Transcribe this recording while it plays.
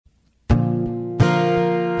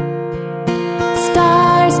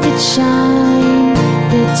shine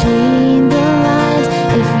between the lines.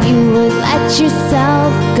 If you would let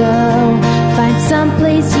yourself go, find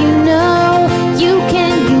someplace you know you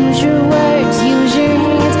can use your words, use your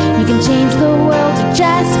hands. You can change the world or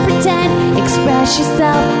just pretend. Express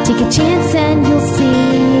yourself, take a chance and you'll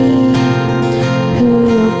see who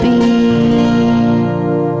you'll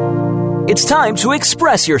be. It's time to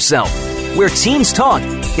express yourself, where teens talk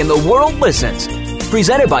and the world listens.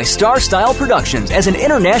 Presented by Star Style Productions as an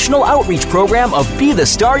international outreach program of Be the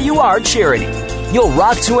Star You Are charity. You'll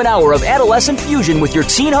rock to an hour of adolescent fusion with your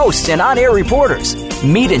teen hosts and on-air reporters.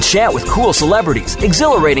 Meet and chat with cool celebrities,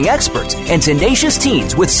 exhilarating experts, and tenacious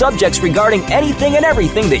teens with subjects regarding anything and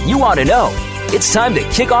everything that you want to know. It's time to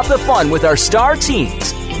kick off the fun with our star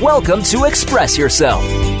teens. Welcome to Express Yourself.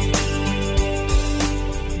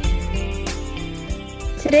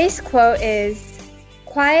 Today's quote is,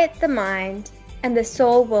 "Quiet the mind, and the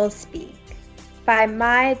soul will speak," by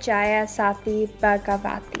Mai Jaya Sathi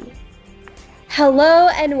Bhagavati. Hello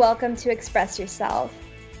and welcome to Express Yourself.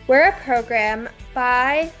 We're a program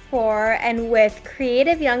by, for, and with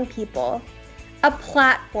creative young people, a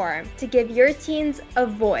platform to give your teens a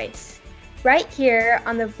voice, right here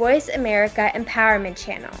on the Voice America Empowerment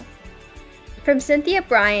Channel. From Cynthia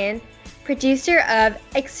Bryan, producer of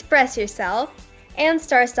Express Yourself and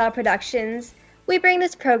Star Style Productions, we bring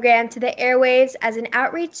this program to the airwaves as an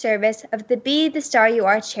outreach service of the Be the Star You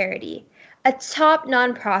Are charity, a top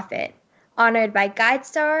nonprofit honored by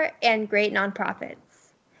GuideStar and great nonprofits.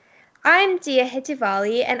 I'm Dia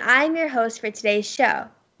Hitivali, and I'm your host for today's show.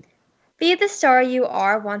 Be the Star You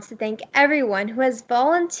Are wants to thank everyone who has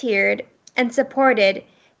volunteered and supported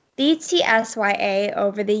BTSYA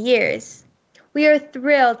over the years. We are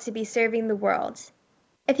thrilled to be serving the world.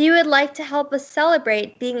 If you would like to help us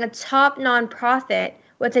celebrate being a top nonprofit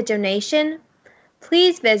with a donation,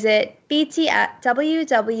 please visit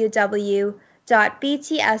www.btsya.org.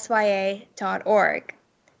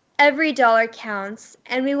 Every dollar counts,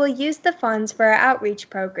 and we will use the funds for our outreach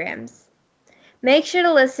programs. Make sure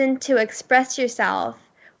to listen to Express Yourself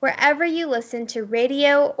wherever you listen to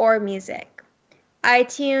radio or music.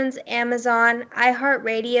 iTunes, Amazon,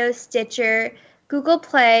 iHeartRadio, Stitcher, Google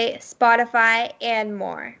Play, Spotify, and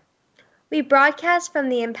more. We broadcast from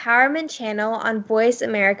the Empowerment Channel on Voice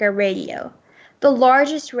America Radio, the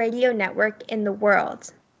largest radio network in the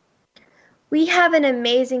world. We have an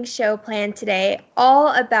amazing show planned today all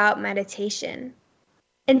about meditation.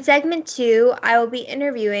 In segment 2, I will be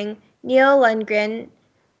interviewing Neil Lundgren,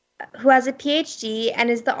 who has a PhD and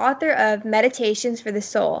is the author of Meditations for the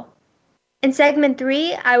Soul. In segment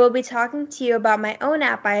 3, I will be talking to you about my own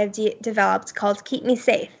app I have developed called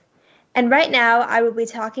KeepMeSafe. And right now, I will be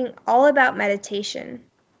talking all about meditation.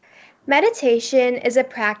 Meditation is a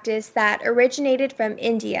practice that originated from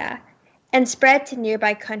India and spread to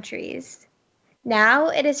nearby countries. Now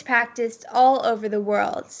it is practiced all over the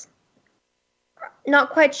world. Not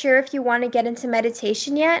quite sure if you want to get into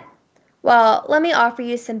meditation yet? Well, let me offer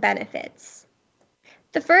you some benefits.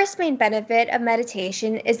 The first main benefit of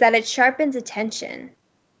meditation is that it sharpens attention.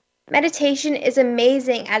 Meditation is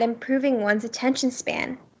amazing at improving one's attention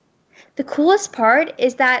span. The coolest part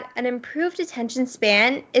is that an improved attention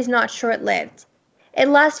span is not short-lived. It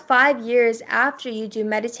lasts 5 years after you do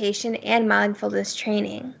meditation and mindfulness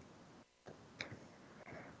training.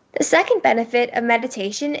 The second benefit of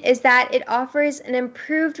meditation is that it offers an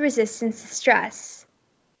improved resistance to stress.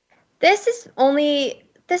 This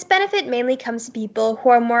benefit mainly comes to people who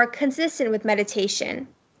are more consistent with meditation.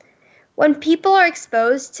 When people are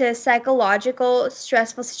exposed to psychological,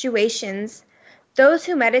 stressful situations, those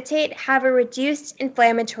who meditate have a reduced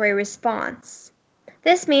inflammatory response.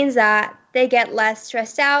 This means that they get less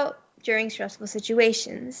stressed out during stressful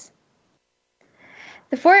situations.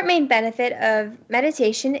 The fourth main benefit of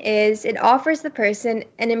meditation is it offers the person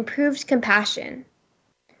an improved compassion.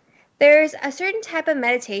 There's a certain type of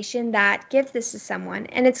meditation that gives this to someone,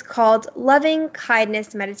 and it's called loving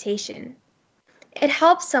kindness meditation. It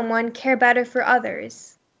helps someone care better for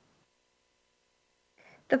others.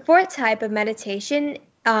 The fourth type of benefit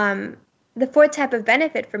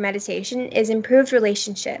for meditation is improved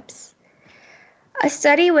relationships. A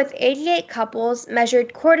study with 88 couples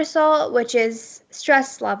measured cortisol, which is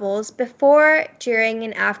stress levels, before, during,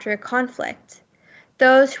 and after a conflict.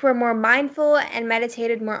 Those who were more mindful and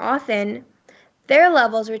meditated more often, their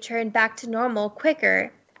levels returned back to normal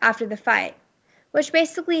quicker after the fight, which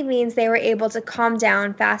basically means they were able to calm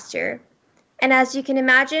down faster. And as you can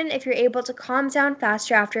imagine, if you're able to calm down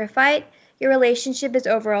faster after a fight, your relationship is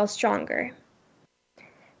overall stronger.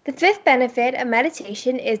 The fifth benefit of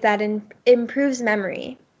meditation is that it improves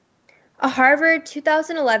memory. A Harvard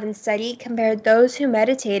 2011 study compared those who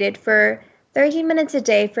meditated for 30 minutes a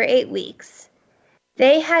day for 8 weeks.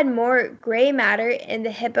 They had more gray matter in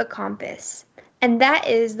the hippocampus, and that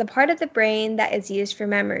is the part of the brain that is used for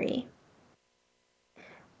memory.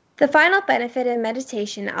 The final benefit of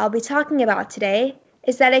meditation I'll be talking about today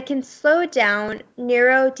is that it can slow down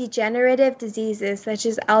neurodegenerative diseases such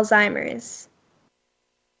as Alzheimer's.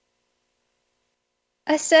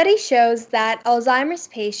 A study shows that Alzheimer's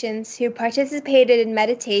patients who participated in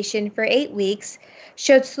meditation for 8 weeks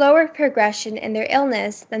showed slower progression in their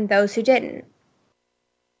illness than those who didn't.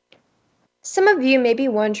 Some of you may be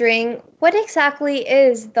wondering, what exactly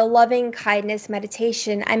is the loving kindness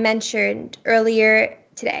meditation I mentioned earlier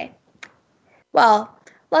today? Well,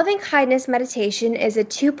 loving kindness meditation is a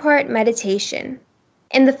 2-part meditation.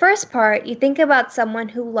 In the first part, you think about someone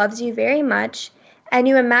who loves you very much, and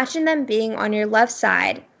you imagine them being on your left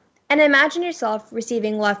side, and imagine yourself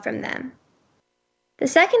receiving love from them. The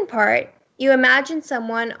second part, you imagine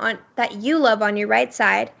someone that you love on your right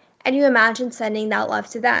side, and you imagine sending that love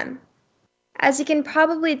to them. As you can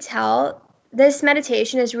probably tell, this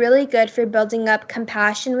meditation is really good for building up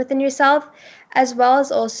compassion within yourself, as well as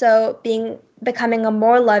also becoming a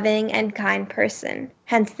more loving and kind person,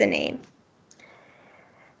 hence the name.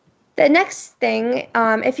 The next thing,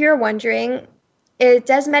 if you're wondering, is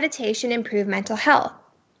does meditation improve mental health?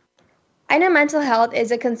 I know mental health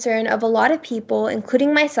is a concern of a lot of people,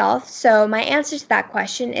 including myself, so my answer to that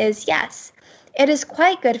question is yes. It is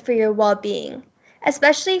quite good for your well-being,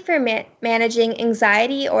 especially for managing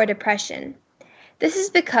anxiety or depression. This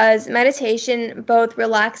is because meditation both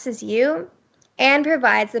relaxes you and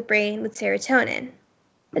provides the brain with serotonin.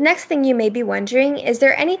 The next thing you may be wondering, is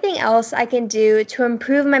there anything else I can do to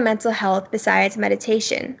improve my mental health besides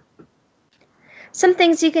meditation? Some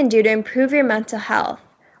things you can do to improve your mental health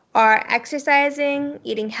are exercising,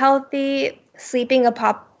 eating healthy, sleeping a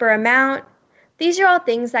proper amount. These are all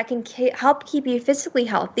things that can help keep you physically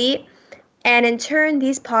healthy, and in turn,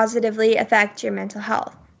 these positively affect your mental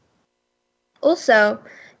health. Also,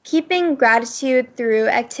 keeping gratitude through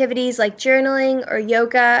activities like journaling or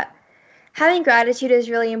yoga. Having gratitude is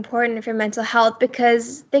really important for mental health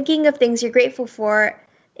because thinking of things you're grateful for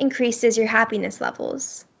increases your happiness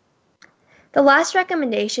levels. The last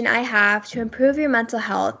recommendation I have to improve your mental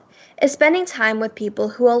health is spending time with people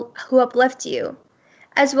who uplift you,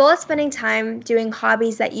 as well as spending time doing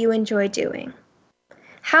hobbies that you enjoy doing.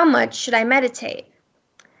 How much should I meditate?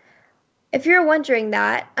 If you're wondering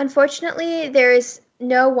that, unfortunately, there is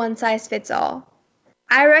no one-size-fits-all.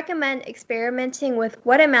 I recommend experimenting with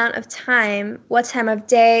what amount of time, what time of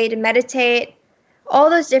day to meditate, all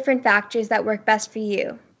those different factors that work best for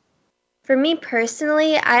you. For me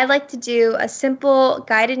personally, I like to do a simple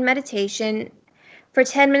guided meditation for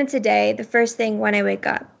 10 minutes a day the first thing when I wake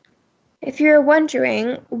up. If you're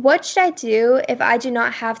wondering, what should I do if I do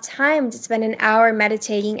not have time to spend an hour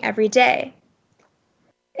meditating every day?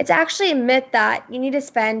 It's actually a myth that you need to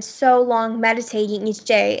spend so long meditating each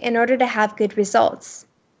day in order to have good results.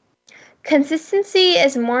 Consistency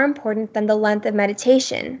is more important than the length of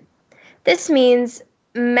meditation. This means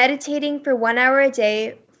meditating for 1 hour a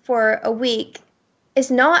day for a week is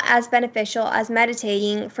not as beneficial as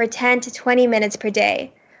meditating for 10 to 20 minutes per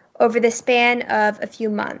day over the span of a few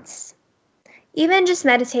months. Even just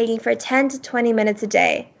meditating for 10 to 20 minutes a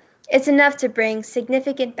day is enough to bring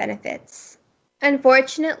significant benefits.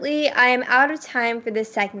 Unfortunately, I am out of time for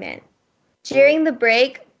this segment. During the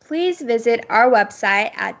break, please visit our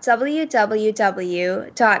website at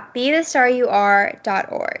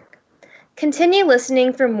www.bethestarur.org. Continue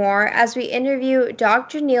listening for more as we interview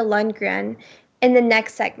Dr. Neil Lundgren in the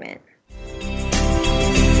next segment.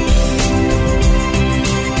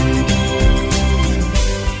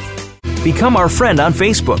 Become our friend on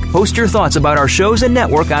Facebook. Post your thoughts about our shows and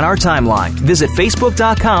network on our timeline. Visit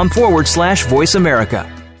facebook.com/Voice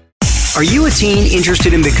America. Are you a teen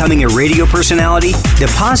interested in becoming a radio personality?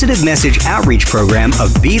 The Positive Message Outreach Program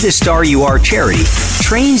of Be the Star You Are charity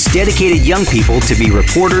trains dedicated young people to be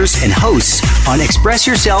reporters and hosts on Express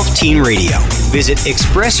Yourself Teen Radio. Visit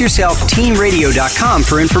ExpressYourselfTeenRadio.com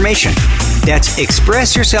for information. That's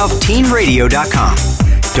ExpressYourselfTeenRadio.com.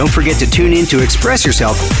 Don't forget to tune in to Express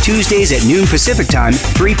Yourself Tuesdays at noon Pacific Time,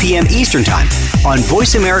 3 p.m. Eastern Time on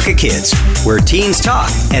Voice America Kids, where teens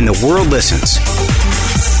talk and the world listens.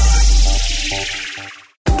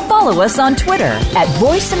 Follow us on Twitter at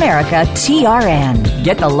VoiceAmericaTRN.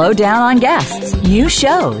 Get the lowdown on guests, new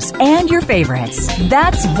shows, and your favorites.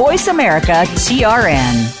 That's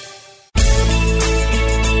VoiceAmericaTRN.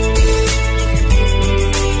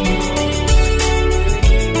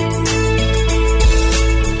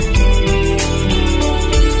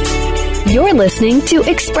 You're listening to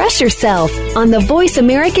Express Yourself on the Voice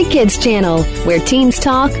America Kids channel, where teens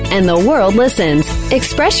talk and the world listens.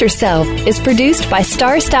 Express Yourself is produced by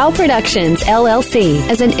Star Style Productions, LLC,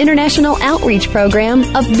 as an international outreach program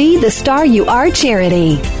of Be the Star You Are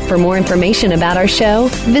charity. For more information about our show,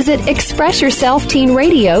 visit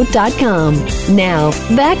ExpressYourselfTeenRadio.com. Now,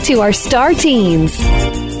 back to our Star Teens.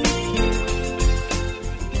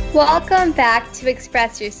 Welcome back to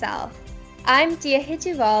Express Yourself. I'm Dia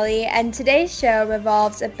Hijivali, and today's show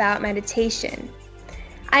revolves about meditation.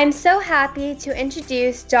 I'm so happy to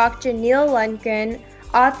introduce Dr. Neil Lundgren,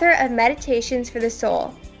 author of Meditations for the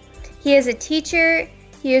Soul. He is a teacher.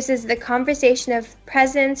 He uses the conversation of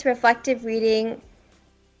presence, reflective reading,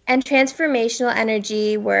 and transformational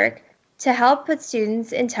energy work to help put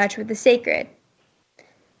students in touch with the sacred.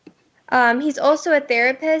 He's also a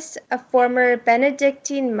therapist, a former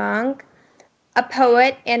Benedictine monk, a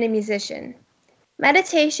poet, and a musician.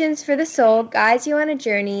 Meditations for the Soul guides you on a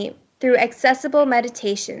journey through accessible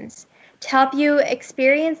meditations to help you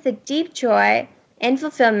experience the deep joy and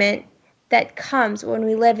fulfillment that comes when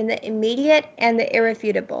we live in the immediate and the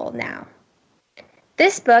irrefutable now.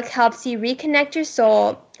 This book helps you reconnect your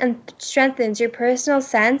soul and strengthens your personal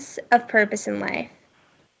sense of purpose in life.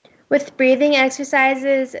 With breathing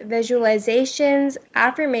exercises, visualizations,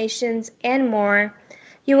 affirmations, and more,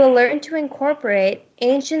 you will learn to incorporate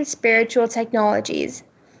ancient spiritual technologies,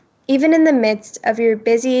 even in the midst of your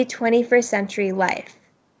busy 21st century life.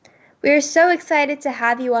 We are so excited to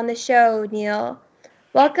have you on the show, Neil.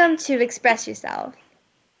 Welcome to Express Yourself.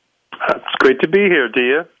 It's great to be here,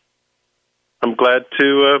 Dia. I'm glad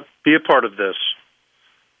to be a part of this.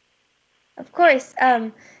 Of course.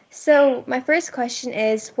 So my first question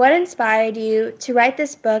is, what inspired you to write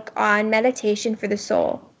this book on meditation for the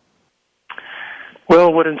soul?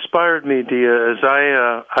 Well, what inspired me, Dia, is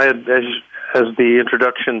I had, as the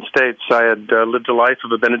introduction states, I had lived a life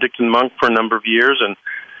of a Benedictine monk for a number of years and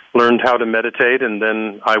learned how to meditate, and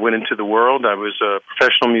then I went into the world. I was a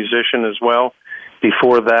professional musician as well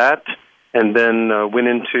before that, and then went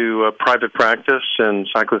into private practice and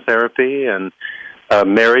psychotherapy, and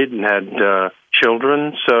married and had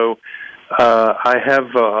children. So I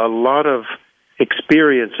have a lot of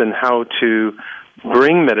experience in how to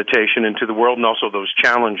bring meditation into the world and also those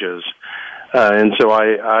challenges. And so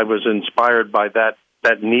I was inspired by that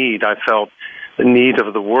need. I felt the need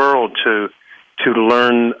of the world to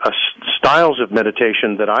learn styles of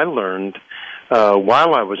meditation that I learned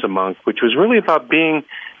while I was a monk, which was really about being,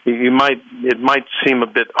 it might seem a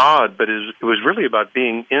bit odd, but it was really about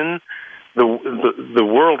being in the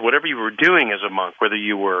world, whatever you were doing as a monk, whether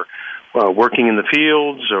you were working in the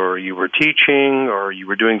fields or you were teaching or you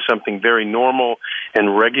were doing something very normal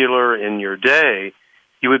and regular in your day,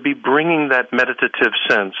 you would be bringing that meditative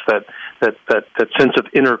sense, that sense of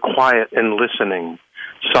inner quiet and listening.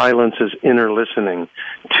 Silence is inner listening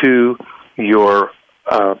to your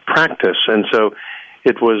practice. And so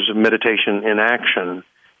it was meditation in action.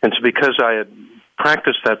 And so because I had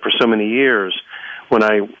practiced that for so many years, when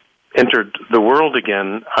I entered the world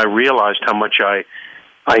again, I realized how much I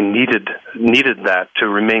needed that to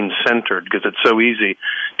remain centered, because it's so easy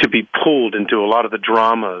to be pulled into a lot of the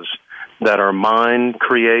dramas that our mind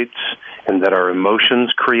creates and that our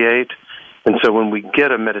emotions create. And so when we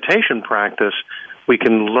get a meditation practice, we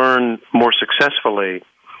can learn more successfully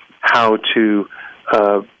how to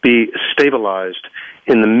be stabilized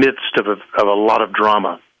in the midst of a lot of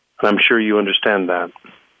drama. And I'm sure you understand that.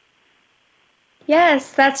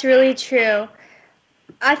 Yes, that's really true.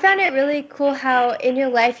 I found it really cool how in your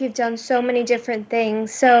life you've done so many different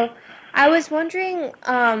things. So I was wondering,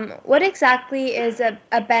 what exactly is a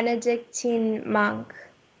Benedictine monk?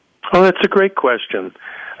 Oh, that's a great question.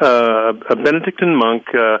 A Benedictine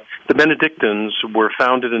monk, the Benedictines were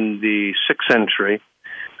founded in the 6th century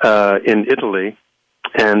in Italy,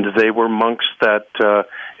 and they were monks that, a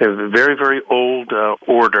very, very old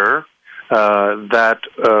order that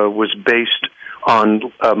was based on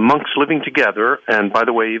monks living together. And by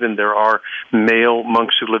the way, even there are male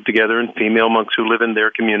monks who live together and female monks who live in their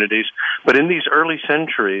communities. But in these early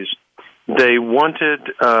centuries, they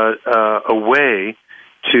wanted a way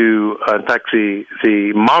to, in fact,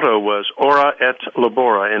 the motto was ora et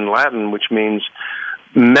labora in Latin, which means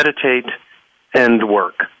meditate and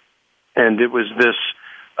work. And it was this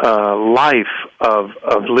life of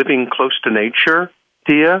living close to nature,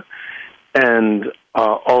 Dia, and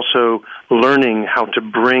also learning how to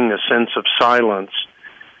bring a sense of silence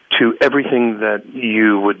to everything that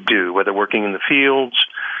you would do, whether working in the fields,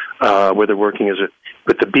 whether working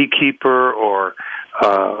with the beekeeper, or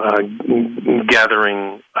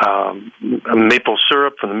gathering maple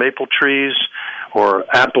syrup from the maple trees, or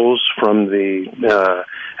apples from the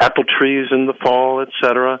apple trees in the fall,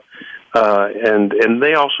 etc. And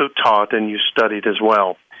they also taught, and you studied as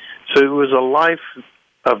well. So it was a life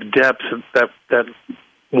of depth that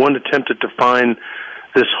one attempted to find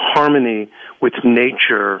this harmony with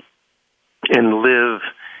nature and live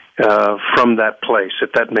from that place,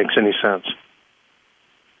 if that makes any sense.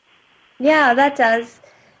 Yeah, that does.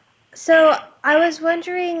 So I was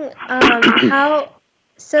wondering how,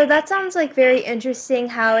 so that sounds like very interesting,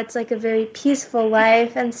 how it's like a very peaceful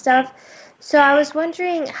life and stuff. So I was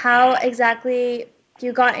wondering how exactly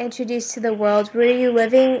you got introduced to the world. Were you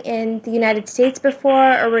living in the United States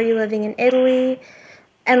before, or were you living in Italy?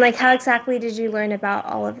 And like, how exactly did you learn about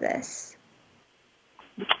all of this?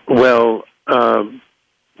 Well,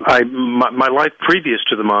 my life previous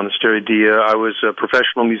to the monastery, Dia, I was a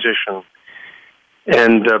professional musician.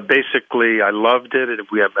 And basically, I loved it.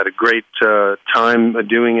 We had a great time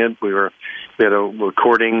doing it. We had a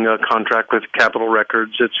recording contract with Capitol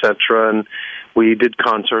Records, etc., and we did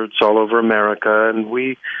concerts all over America. And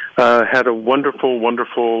we had a wonderful,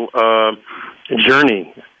 wonderful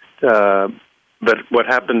journey. But what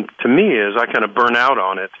happened to me is I kind of burned out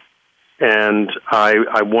on it, and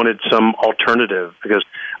I wanted some alternative because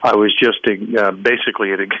I was just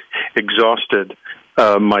basically exhausted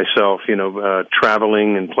myself,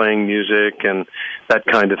 traveling and playing music and that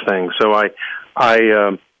kind of thing. So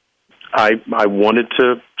I wanted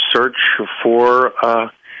to search for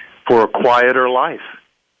a quieter life,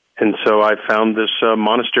 and so I found this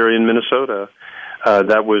monastery in Minnesota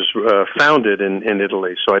that was founded in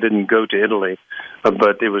Italy. So I didn't go to Italy,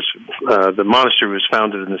 but it was the monastery was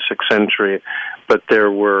founded in the 6th century. But there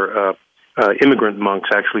were immigrant monks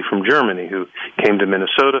actually from Germany who came to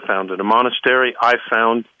Minnesota, founded a monastery. I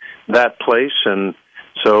found that place, and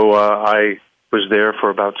so I was there for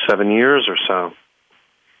about 7 years or so.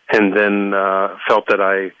 And then felt that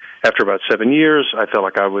after about 7 years, I felt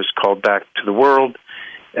like I was called back to the world,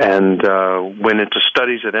 and went into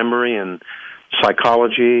studies at Emory and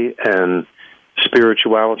psychology and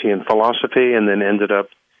spirituality and philosophy, and then ended up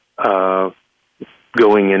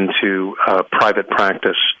going into private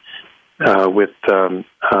practice with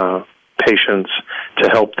patients to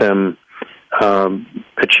help them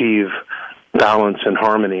achieve balance and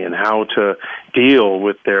harmony, and how to deal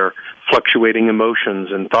with their fluctuating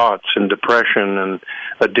emotions and thoughts and depression and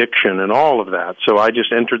addiction and all of that. So I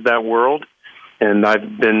just entered that world, and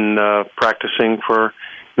I've been practicing for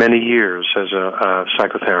many years as a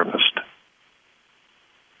psychotherapist.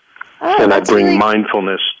 Oh, and I bring really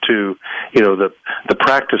mindfulness to, the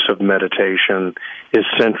practice of meditation is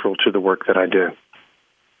central to the work that I do.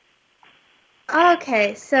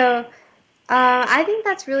 Okay, so I think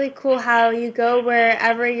that's really cool how you go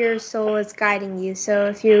wherever your soul is guiding you. So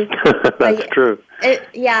if you... That's true.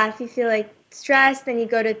 If you feel like stressed, then you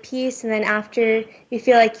go to peace, and then after you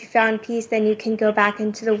feel like you found peace, then you can go back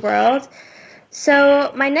into the world.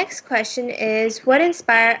 So my next question is, what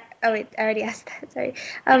inspired... Oh, wait, I already asked that, sorry.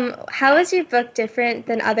 How is your book different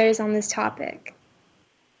than others on this topic?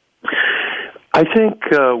 I think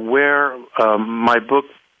where my book,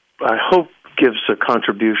 I hope, gives a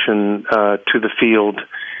contribution to the field,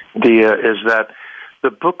 Dia, is that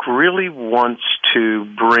the book really wants to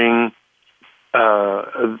bring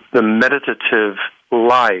the meditative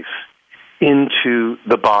life into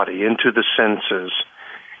the body, into the senses.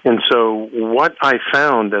 And so what I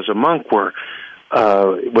found as a monk were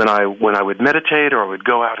when I would meditate or I would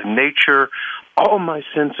go out in nature, all my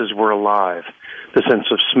senses were alive. The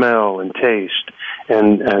sense of smell and taste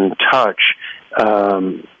and touch,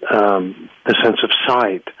 the sense of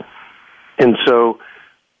sight. And so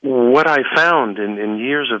what I found in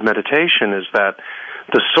years of meditation is that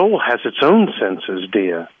the soul has its own senses,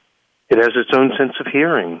 Dia. It has its own sense of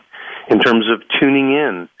hearing in terms of tuning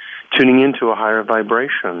into a higher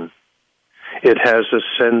vibration. It has a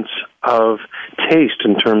sense of taste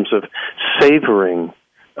in terms of savoring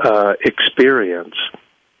experience.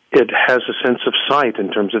 It has a sense of sight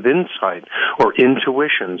in terms of insight or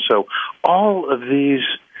intuition. So all of these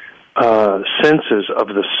senses of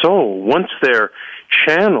the soul, once they're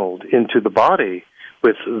channeled into the body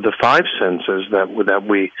with the five senses that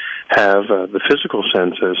we have, the physical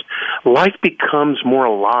senses, life becomes more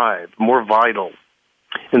alive, more vital.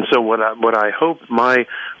 And so what I hope my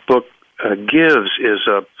book gives is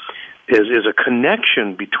a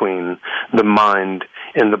connection between the mind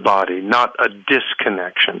and the body, not a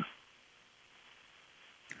disconnection.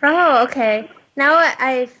 Oh, okay. Now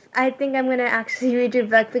I think I'm going to actually read your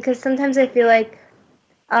book, because sometimes I feel like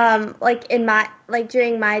like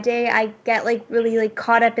during my day, I get like really like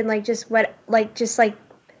caught up in like just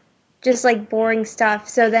boring stuff.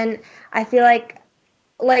 So then I feel like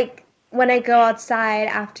when I go outside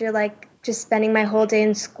after like just spending my whole day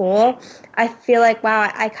in school, I feel like,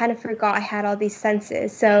 wow, I kind of forgot I had all these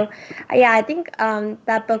senses. So yeah, I think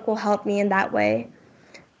that book will help me in that way.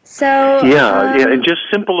 So and just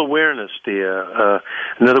simple awareness, Dia.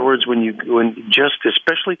 In other words,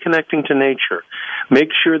 especially connecting to nature, make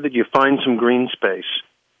sure that you find some green space.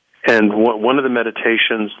 And one of the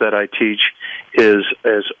meditations that I teach is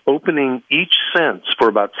opening each sense for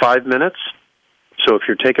about 5 minutes. So if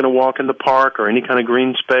you're taking a walk in the park or any kind of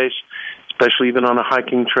green space, especially even on a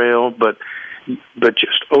hiking trail, but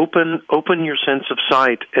just open your sense of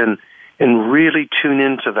sight and really tune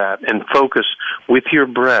into that and focus with your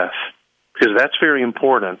breath, because that's very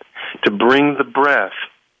important, to bring the breath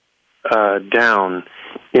down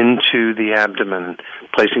into the abdomen,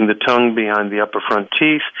 placing the tongue behind the upper front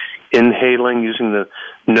teeth, inhaling using the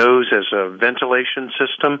nose as a ventilation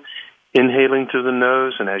system, inhaling through the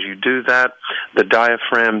nose, and as you do that, the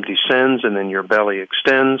diaphragm descends and then your belly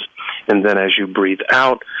extends, and then as you breathe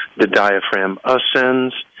out, the diaphragm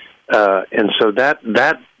ascends. And so that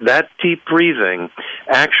deep breathing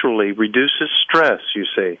actually reduces stress, you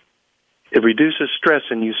see. It reduces stress,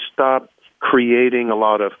 and you stop creating a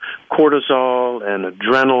lot of cortisol and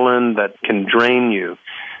adrenaline that can drain you.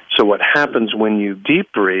 So what happens when you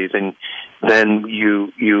deep breathe, and then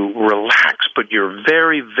you relax, but you're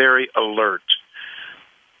very, very alert.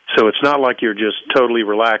 So it's not like you're just totally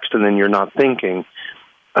relaxed and then you're not thinking.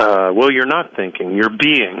 You're not thinking, you're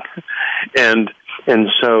being. And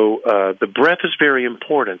so the breath is very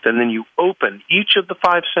important. And then you open each of the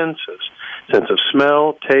 5 senses, sense of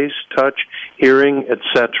smell, taste, touch, hearing,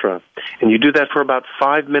 etc. And you do that for about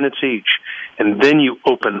 5 minutes each. And then you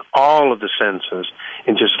open all of the senses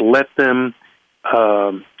and just let them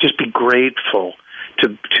just be grateful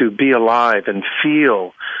to be alive and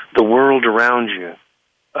feel the world around you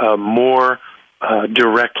more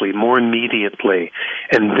directly, more immediately.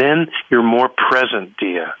 And then you're more present,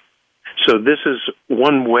 Dia. So this is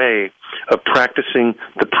one way of practicing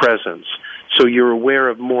the presence. So you're aware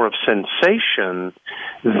of more of sensation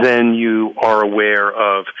than you are aware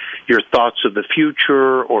of your thoughts of the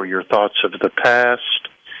future or your thoughts of the past,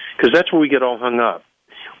 because that's where we get all hung up.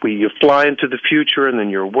 You fly into the future and then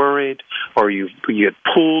you're worried, or you get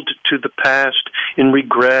pulled to the past in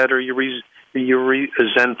regret, or you're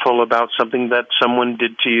resentful about something that someone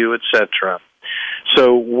did to you, etc.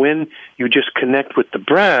 So when you just connect with the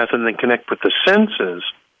breath and then connect with the senses,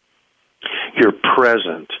 you're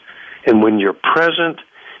present. And when you're present,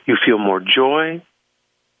 you feel more joy,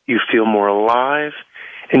 you feel more alive,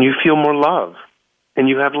 and you feel more love. And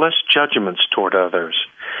you have less judgments toward others.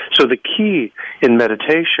 So the key in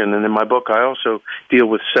meditation, and in my book I also deal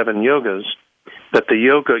with 7 yogas, that the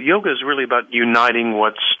yoga is really about uniting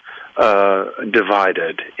what's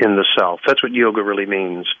divided in the self. That's what yoga really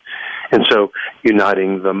means. And so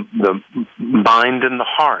uniting the mind and the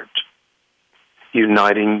heart,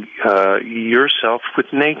 uniting yourself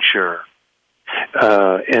with nature,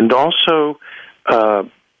 and also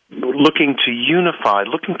looking to unify,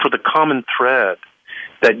 looking for the common thread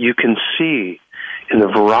that you can see in the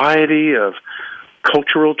variety of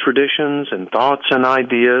cultural traditions and thoughts and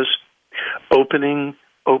ideas, opening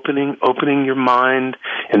your mind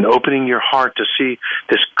and opening your heart to see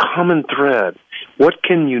this common thread. What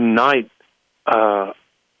can unite us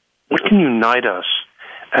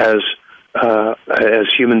as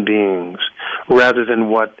human beings, rather than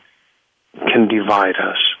what can divide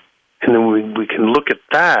us? And then we can look at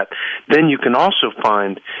that. Then you can also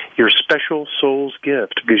find your special soul's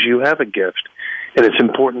gift, because you have a gift, and it's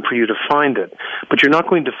important for you to find it. But you're not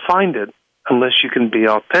going to find it unless you can be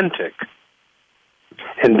authentic.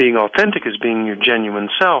 And being authentic is being your genuine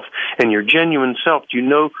self. And your genuine self, you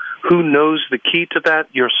know who knows the key to that?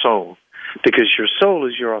 Your soul. Because your soul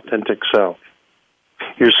is your authentic self.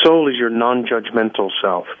 Your soul is your non-judgmental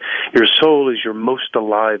self. Your soul is your most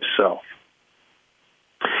alive self.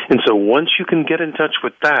 And so once you can get in touch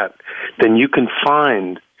with that, then you can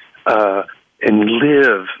find and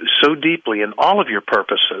live so deeply in all of your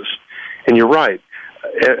purposes. And you're right,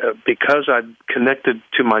 because I've connected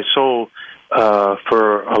to my soul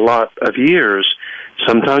for a lot of years,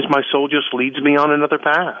 sometimes my soul just leads me on another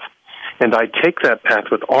path. And I take that path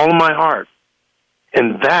with all my heart.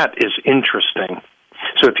 And that is interesting.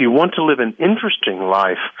 So if you want to live an interesting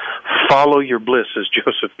life, follow your bliss, as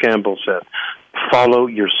Joseph Campbell said. Follow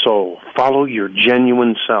your soul. Follow your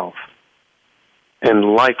genuine self.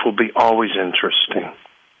 And life will be always interesting.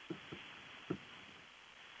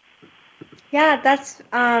 Yeah,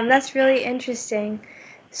 that's really interesting.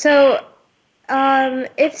 So,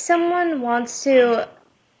 if someone wants to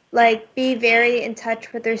like be very in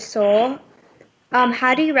touch with their soul,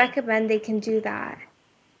 how do you recommend they can do that?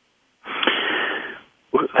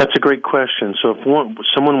 That's a great question. So if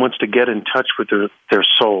someone wants to get in touch with their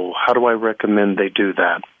soul, how do I recommend they do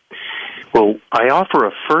that? Well, I offer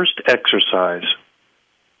a first exercise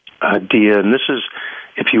idea, and this is,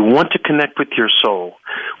 if you want to connect with your soul,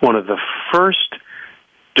 one of the first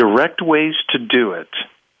direct ways to do it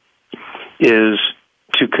is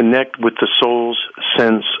to connect with the soul's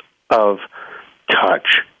sense of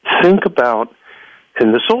touch. Think about,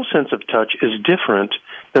 and the soul sense of touch is different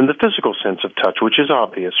than the physical sense of touch, which is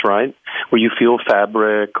obvious, right? Where you feel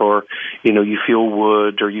fabric, or you feel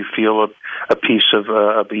wood, or you feel a piece of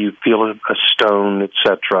you feel a stone,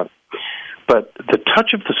 etc. But the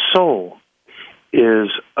touch of the soul is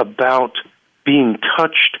about being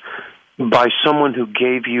touched by someone who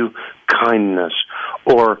gave you kindness,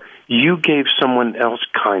 or you gave someone else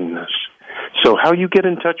kindness. So how you get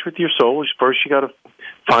in touch with your soul is first you got to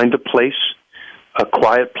find a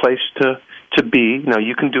quiet place to be. Now,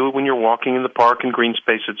 you can do it when you're walking in the park and green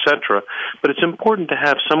space, etc., but it's important to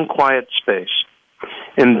have some quiet space.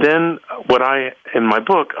 And then in my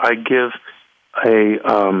book, I give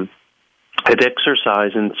an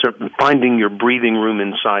exercise in finding your breathing room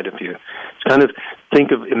inside of you. It's kind of,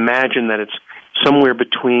 imagine that it's somewhere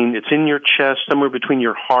between, it's in your chest, somewhere between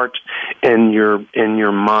your heart and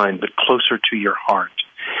your mind, but closer to your heart.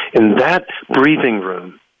 And that breathing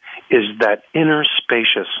room is that inner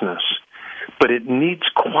spaciousness, but it needs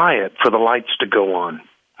quiet for the lights to go on,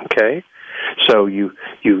 okay? So you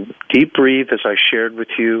deep breathe, as I shared with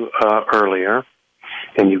you earlier,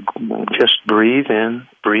 and you just breathe in,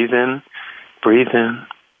 and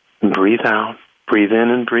breathe out, breathe in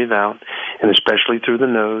and breathe out, and especially through the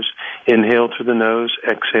nose. Inhale through the nose,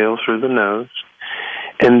 exhale through the nose.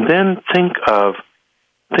 And then think of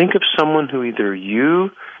someone who either you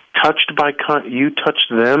touched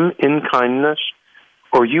them in kindness,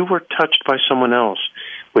 or you were touched by someone else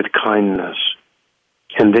with kindness.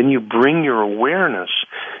 And then you bring your awareness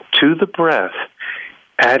to the breath,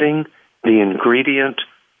 adding the ingredient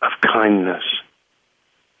of kindness.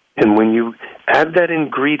 And when you add that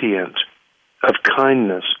ingredient of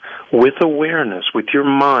kindness with awareness, with your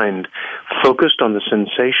mind focused on the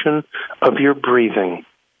sensation of your breathing,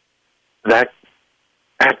 that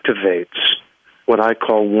activates what I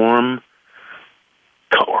call warm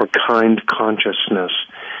or kind consciousness,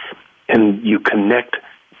 and you connect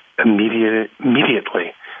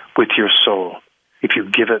immediately with your soul if you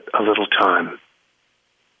give it a little time.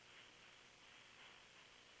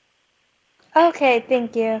 Okay,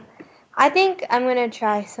 thank you. I think I'm going to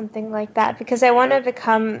try something like that because I want to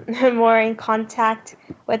become more in contact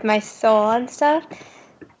with my soul and stuff.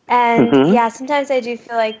 And sometimes I do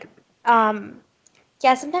feel like,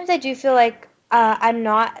 I'm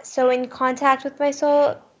not so in contact with my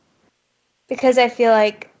soul because I feel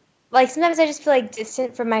like sometimes I just feel like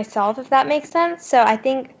distant from myself, if that makes sense. So I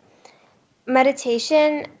think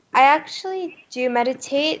meditation, I actually do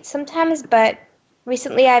meditate sometimes, but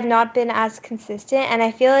recently I've not been as consistent, and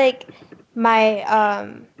I feel like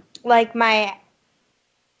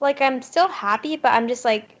I'm still happy, but I'm just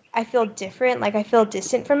like, I feel different, like I feel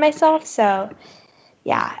distant from myself. So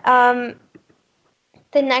yeah.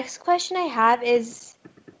 The next question I have is,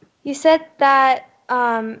 you said that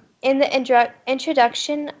in the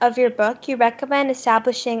introduction of your book, you recommend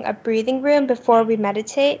establishing a breathing room before we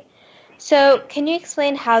meditate. So can you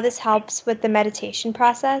explain how this helps with the meditation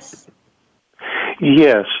process?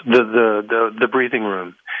 Yes, the breathing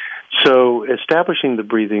room. So establishing the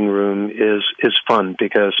breathing room is fun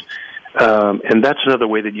because, and that's another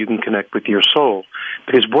way that you can connect with your soul.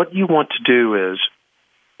 Because what you want to do is,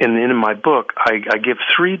 in my book, I give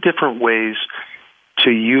 3 different ways to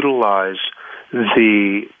utilize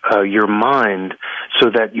your mind so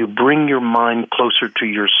that you bring your mind closer to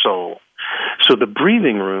your soul. So the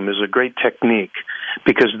breathing room is a great technique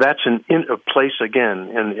because that's a place, again,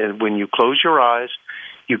 and when you close your eyes,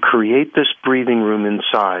 you create this breathing room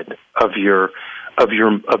inside of your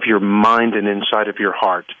mind and inside of your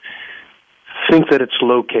heart. Think that it's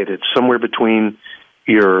located somewhere between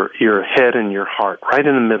your head and your heart, right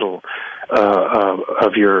in the middle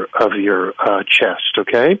of your chest.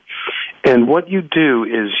 Okay, and what you do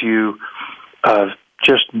is you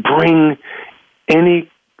just bring any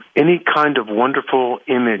kind of wonderful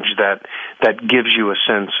image that gives you a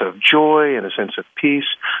sense of joy and a sense of peace.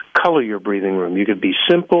 Color your breathing room. You can be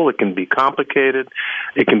simple, it can be complicated,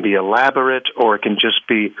 it can be elaborate, or it can just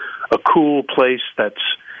be a cool place that's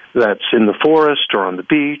that's in the forest or on the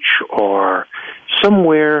beach or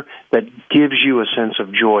somewhere that gives you a sense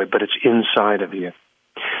of joy, but it's inside of you.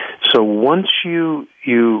 So once you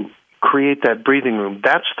create that breathing room,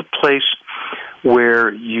 that's the place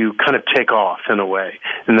where you kind of take off in a way,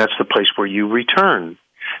 and that's the place where you return.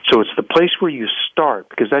 So it's the place where you start,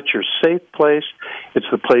 because that's your safe place. It's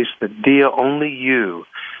the place that, Dia, only you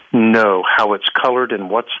know how it's colored and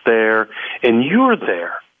what's there, and you're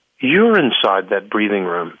there. You're inside that breathing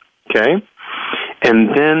room, okay? And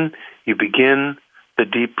then you begin the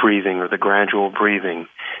deep breathing or the gradual breathing,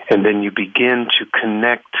 and then you begin to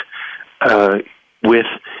connect with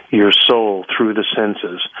your soul through the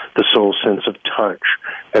senses, the soul sense of touch,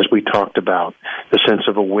 as we talked about, the sense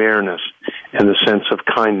of awareness and the sense of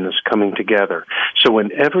kindness coming together. So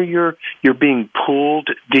whenever you're being pulled,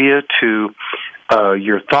 Dia, to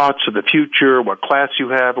your thoughts of the future, what class you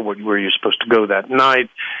have, or where you're supposed to go that night,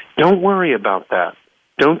 don't worry about that.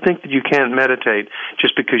 Don't think that you can't meditate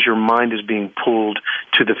just because your mind is being pulled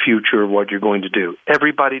to the future of what you're going to do.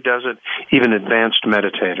 Everybody does it, even advanced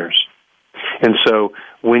meditators. And so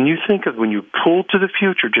when you pull to the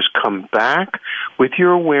future, just come back with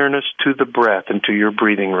your awareness to the breath and to your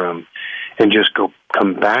breathing room, and just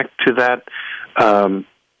come back to that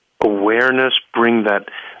awareness, bring that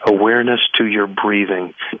awareness to your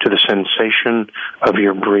breathing, to the sensation of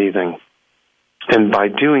your breathing. And by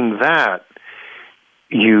doing that,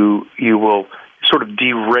 you will sort of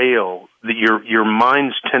derail your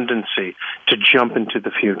mind's tendency to jump into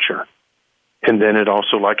the future. And then it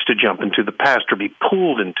also likes to jump into the past or be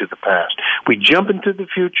pulled into the past. We jump into the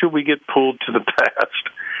future, we get pulled to the past.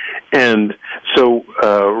 And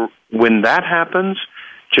so when that happens,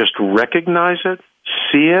 just recognize it,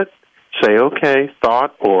 see it, say, okay,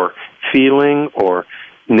 thought or feeling, or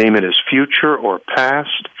name it as future or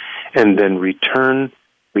past, and then return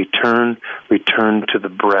to the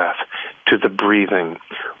breath, to the breathing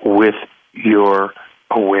with your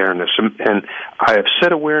awareness. And I have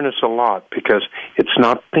said awareness a lot because it's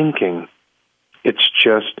not thinking. It's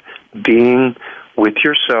just being with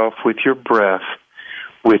yourself, with your breath,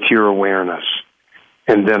 with your awareness.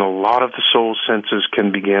 And then a lot of the soul senses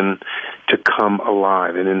can begin to come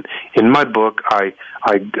alive. And in my book, I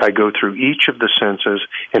go through each of the senses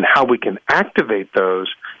and how we can activate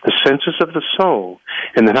those, the senses of the soul,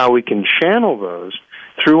 and then how we can channel those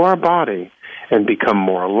through our body and become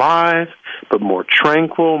more alive, but more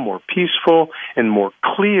tranquil, more peaceful, and more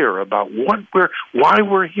clear about why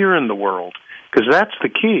we're here in the world, because that's the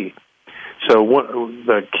key. So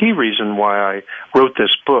the key reason why I wrote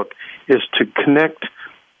this book is to connect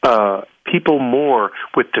people more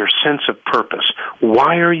with their sense of purpose.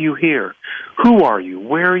 Why are you here? Who are you?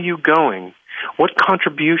 Where are you going? What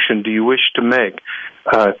contribution do you wish to make?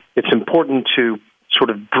 It's important to sort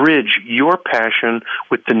of bridge your passion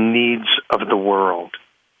with the needs of the world.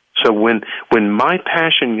 So when my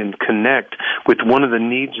passion can connect with one of the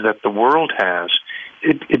needs that the world has,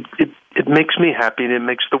 it makes me happy and it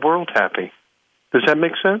makes the world happy. Does that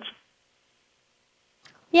make sense?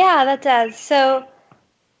 Yeah, that does. So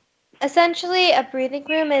essentially a breathing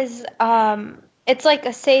room is it's like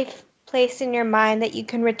a safe place in your mind that you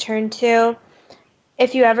can return to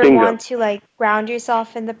if you ever Bingo. want to like ground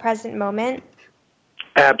yourself in the present moment.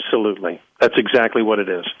 Absolutely. That's exactly what it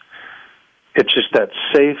is. It's just that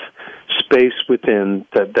safe space within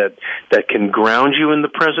that can ground you in the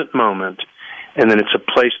present moment, and then it's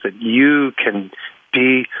a place that you can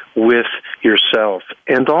be with yourself,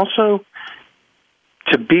 and also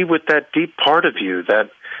to be with that deep part of you, that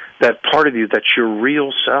part of you that's your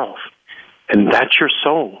real self, and that's your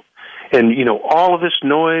soul. And, all of this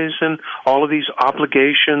noise and all of these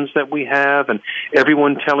obligations that we have, and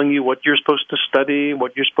everyone telling you what you're supposed to study,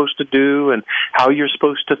 what you're supposed to do, and how you're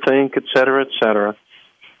supposed to think, et cetera, et cetera.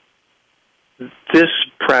 This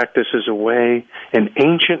practice is a way, an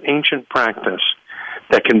ancient practice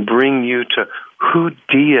that can bring you to who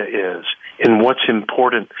Dia is and what's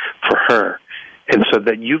important for her. And so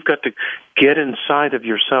that you've got to get inside of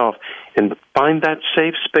yourself and find that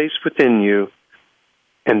safe space within you,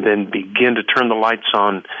 and then begin to turn the lights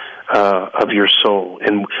on of your soul.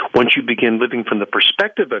 And once you begin living from the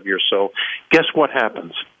perspective of your soul, guess what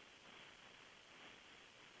happens?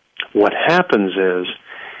 What happens is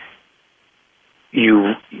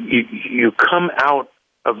you come out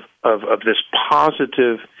of this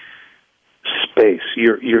positive space.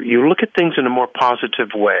 You look at things in a more positive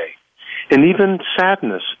way, and even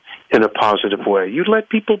sadness in a positive way. You let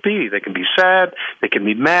people be. They can be sad, they can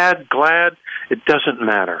be mad, glad. It doesn't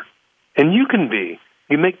matter. And you can be.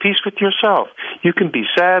 You make peace with yourself. You can be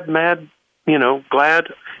sad, mad, glad.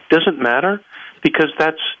 Doesn't matter, because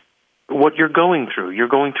that's what you're going through. You're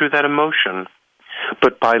going through that emotion.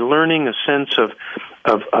 But by learning a sense of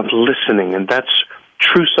listening, and that's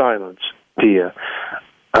true silence, Dia.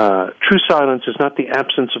 True silence is not the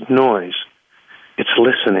absence of noise. It's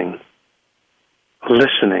listening.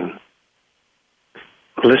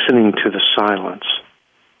 Listening to the silence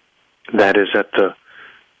that is at the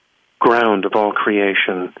ground of all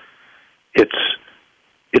creation. It's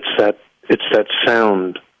that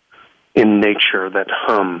sound in nature, that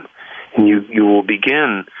hum, and you will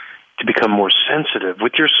begin to become more sensitive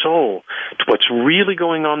with your soul to what's really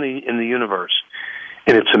going on in the universe.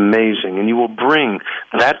 And it's amazing. And you will bring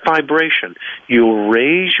that vibration. You'll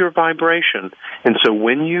raise your vibration. And so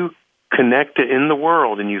when you connect in the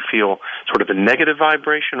world and you feel sort of a negative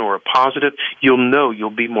vibration or a positive, you'll know you'll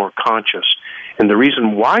be more conscious. And the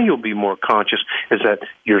reason why you'll be more conscious is that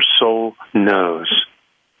your soul knows.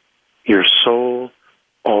 Your soul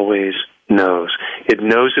always knows. It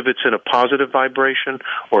knows if it's in a positive vibration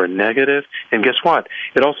or a negative, and guess what?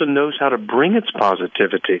 It also knows how to bring its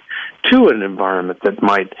positivity to an environment that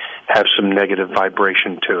might have some negative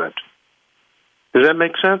vibration to it. Does that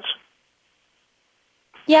make sense?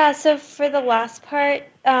 Yeah, so for the last part,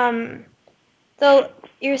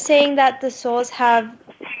 you're saying that the souls have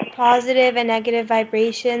positive and negative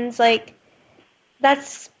vibrations. Like,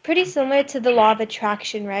 that's pretty similar to the law of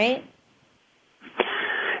attraction, right?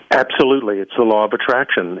 Absolutely, it's the law of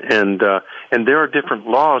attraction, and there are different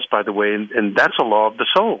laws, by the way, and that's a law of the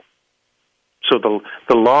soul. So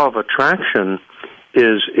the law of attraction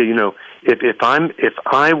is, if I'm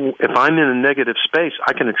in a negative space,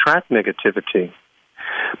 I can attract negativity,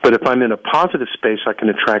 but if I'm in a positive space, I can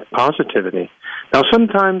attract positivity. Now,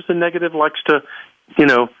 sometimes the negative likes to,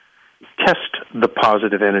 test the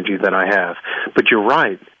positive energy that I have, but you're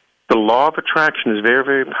right. The law of attraction is very,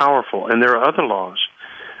 very powerful, and there are other laws.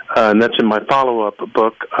 And that's in my follow-up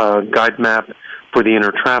book, Guide Map for the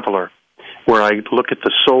Inner Traveler, where I look at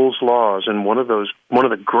the soul's laws, and one of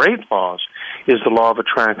the great laws is the law of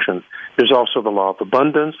attraction. There's also the law of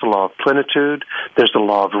abundance, the law of plenitude. There's the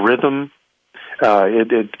law of rhythm.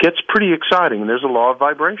 It gets pretty exciting, and there's a law of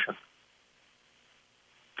vibration.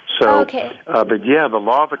 So, okay. But yeah, the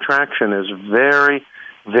law of attraction is very,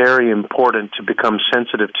 very important to become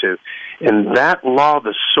sensitive to, and that law,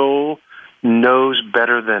 the soul knows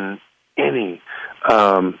better than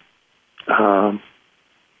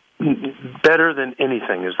better than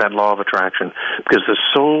anything is that law of attraction, because the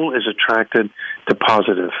soul is attracted to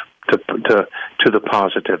positive, to the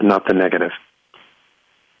positive, not the negative.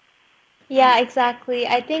 Yeah, exactly.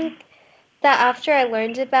 I think that after I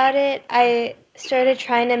learned about it, I started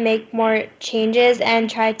trying to make more changes and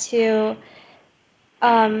try to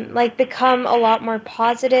become a lot more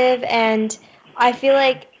positive, and I feel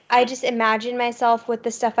like I just imagined myself with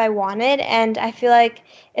the stuff I wanted, and I feel like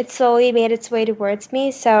it slowly made its way towards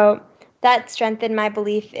me, so that strengthened my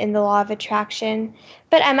belief in the law of attraction.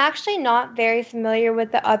 But I'm actually not very familiar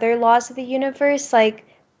with the other laws of the universe, like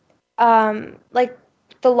the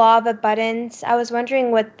law of abundance. I was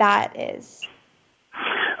wondering what that is.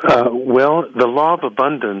 Well, the law of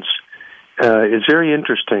abundance is very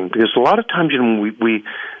interesting, because a lot of times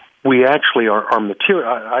we actually are material.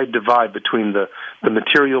 I divide between the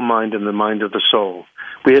material mind and the mind of the soul.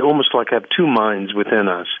 We almost like have two minds within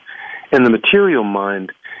us. And the material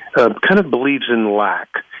mind kind of believes in lack.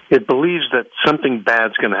 It believes that something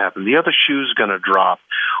bad's going to happen. The other shoe's going to drop.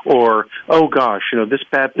 Or, oh gosh, this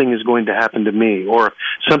bad thing is going to happen to me. Or if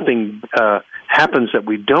something happens that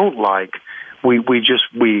we don't like, we just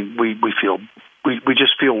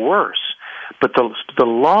feel worse. But the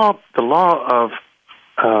law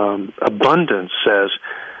of abundance says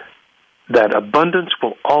that abundance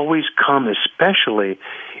will always come, especially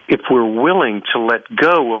if we're willing to let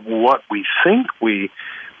go of what we think we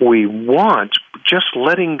want, just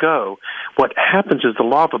letting go. What happens is the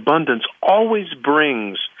law of abundance always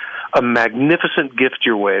brings a magnificent gift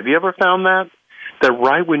your way. Have you ever found that? That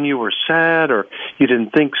right when you were sad or you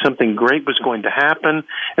didn't think something great was going to happen,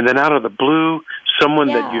 and then out of the blue, someone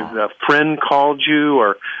that a friend called you,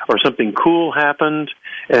 or something cool happened,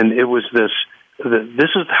 and it was this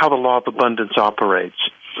is how the law of abundance operates.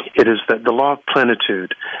 It is that the law of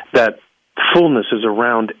plenitude, that fullness is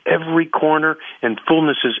around every corner and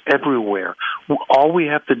fullness is everywhere. All we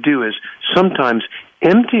have to do is sometimes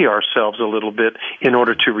empty ourselves a little bit in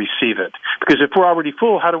order to receive it. Because if we're already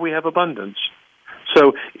full, how do we have abundance?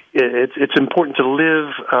 So it's important to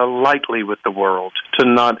live lightly with the world, to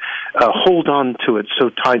not hold on to it so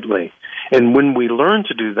tightly. And when we learn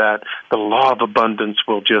to do that, the law of abundance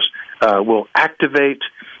will just will activate,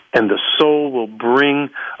 and the soul will bring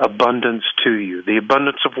abundance to you. The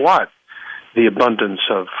abundance of what? the abundance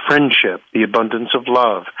of friendship, the abundance of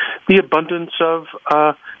love, the abundance of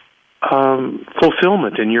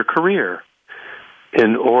fulfillment in your career,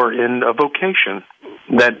 or in a vocation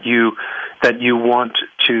that you want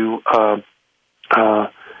to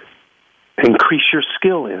increase your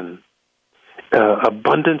skill in.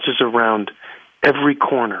 Abundance is around every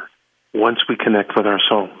corner once we connect with our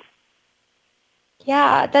soul.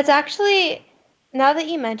 Yeah, that's actually, now that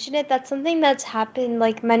you mention it, that's something that's happened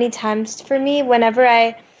like many times for me whenever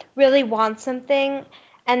I really want something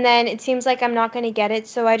and then it seems like I'm not going to get it.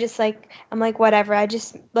 So I'm like, whatever. I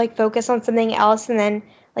just like focus on something else and then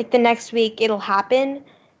like the next week it'll happen.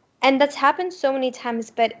 And that's happened so many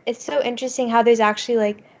times, but it's so interesting how there's actually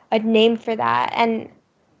like a name for that. And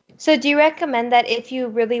so do you recommend that if you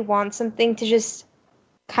really want something to just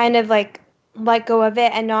kind of like let go of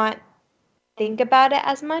it and not think about it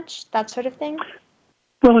as much, that sort of thing?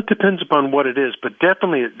 Well, it depends upon what it is, but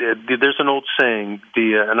definitely there's an old saying,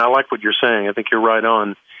 and I like what you're saying, I think you're right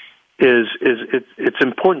on, it's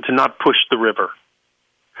important to not push the river.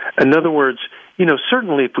 In other words,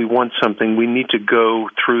 certainly if we want something, we need to go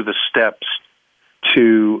through the steps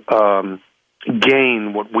to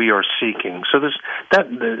gain what we are seeking. So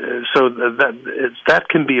that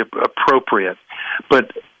can be appropriate.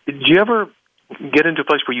 But do you ever get into a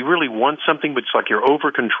place where you really want something, but it's like you're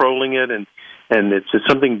over controlling it, and it's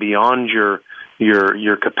something beyond your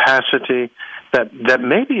capacity? That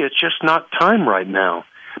maybe it's just not time right now.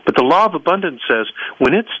 But the law of abundance says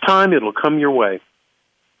when it's time, it'll come your way.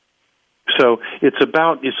 So it's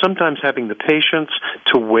sometimes having the patience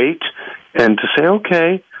to wait and to say,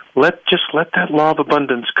 okay, let that law of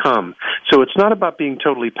abundance come. So it's not about being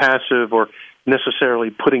totally passive or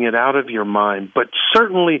necessarily putting it out of your mind, but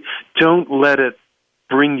certainly don't let it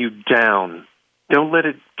bring you down. Don't let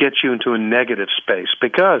it get you into a negative space,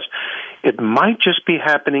 because it might just be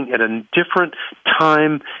happening at a different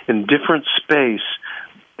time and different space,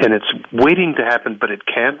 and it's waiting to happen, but it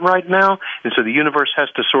can't right now. And so the universe has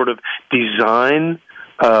to sort of design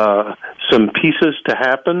some pieces to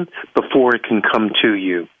happen before it can come to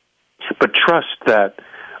you. But trust that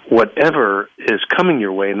whatever is coming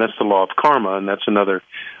your way, and that's the law of karma, and that's another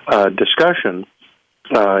discussion,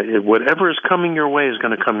 whatever is coming your way is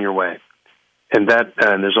going to come your way. And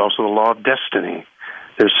there's also the law of destiny.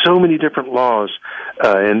 There's so many different laws,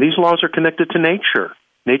 and these laws are connected to nature.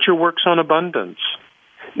 Nature works on abundance.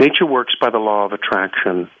 Nature works by the law of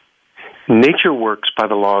attraction. Nature works by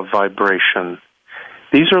the law of vibration.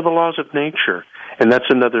 These are the laws of nature. And that's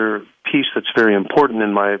another piece that's very important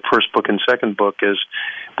in my first book and second book, is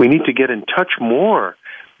we need to get in touch more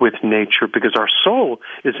with nature, because our soul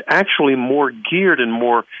is actually more geared and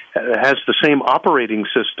has the same operating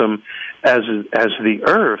system as the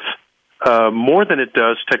earth, more than it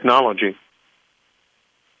does technology.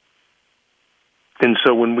 And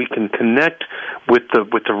so when we can connect with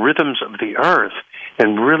the rhythms of the earth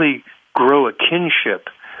and really grow a kinship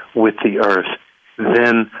with the earth,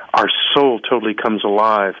 then our soul totally comes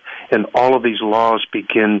alive, and all of these laws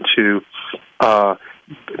begin to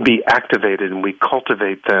be activated, and we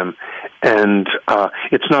cultivate them. And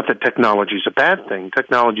it's not that technology is a bad thing.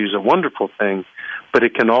 Technology is a wonderful thing, but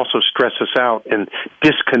it can also stress us out and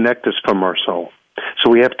disconnect us from our soul. So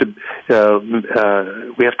we have to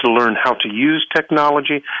learn how to use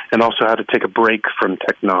technology, and also how to take a break from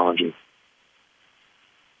technology.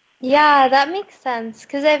 Yeah, that makes sense,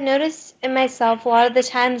 because I've noticed in myself a lot of the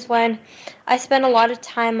times when I spend a lot of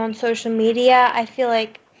time on social media, I feel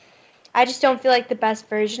like I just don't feel like the best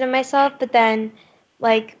version of myself. But then,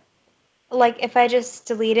 like if I just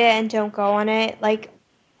delete it and don't go on it, like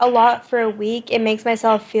a lot for a week, it makes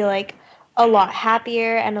myself feel like a lot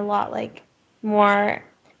happier and a lot more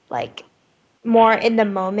in the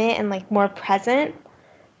moment and like more present.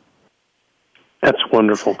 That's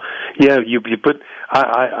wonderful. Yeah, you put.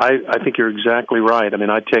 I think you're exactly right. I mean,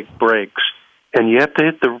 I take breaks, and you have to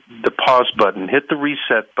hit the pause button, hit the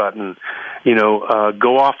reset button.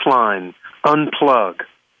 Go offline, unplug,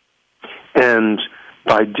 and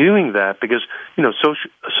by doing that, because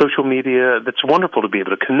social media, that's wonderful to be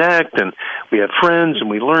able to connect, and we have friends, and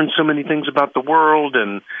we learn so many things about the world,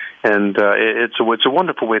 and it's a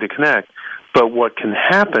wonderful way to connect. But what can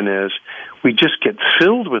happen is we just get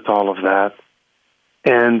filled with all of that.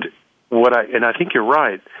 And I think you're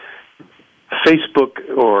right. Facebook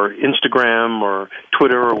or Instagram or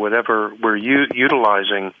Twitter or whatever we're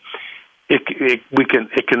utilizing,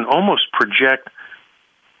 it can almost project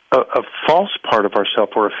a false part of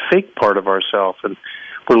ourselves or a fake part of ourselves, and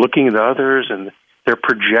we're looking at others, and they're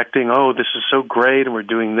projecting, oh, this is so great, and we're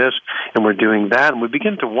doing this, and we're doing that. And we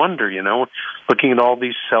begin to wonder, looking at all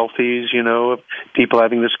these selfies, of people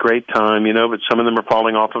having this great time, but some of them are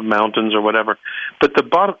falling off of mountains or whatever. But the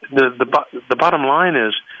bottom line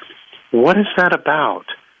is, what is that about?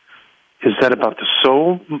 Is that about the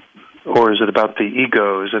soul, or is it about the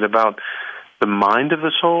ego? Is it about the mind of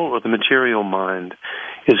the soul or the material mind?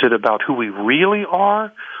 Is it about who we really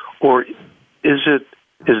are, or is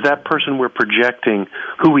that person we're projecting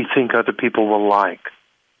who we think other people will like?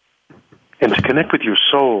 And to connect with your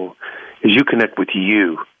soul is you connect with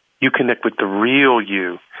you. You connect with the real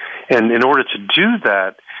you. And in order to do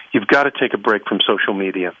that, you've got to take a break from social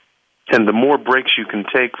media. And the more breaks you can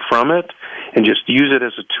take from it and just use it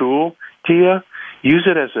as a tool, Tia, use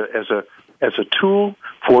it as a tool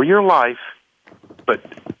for your life, but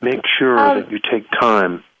make sure that you take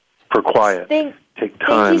time for quiet. Take time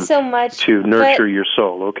thank you so much, to nurture your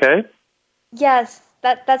soul, okay? Yes,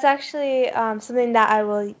 that's actually something that I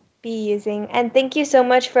will be using. And thank you so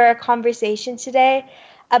much for our conversation today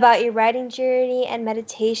about your writing journey and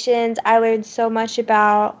meditations. I learned so much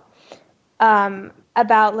about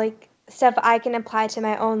like stuff I can apply to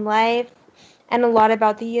my own life and a lot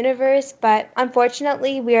about the universe. But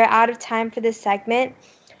unfortunately, we are out of time for this segment.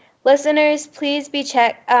 Listeners, please be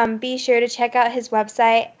sure to check out his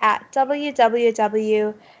website at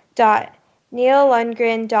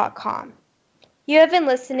www.neillundgren.com. You have been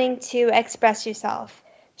listening to Express Yourself.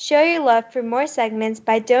 Show your love for more segments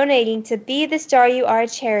by donating to Be the Star You Are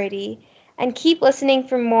charity, and keep listening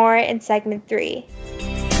for more in segment 3.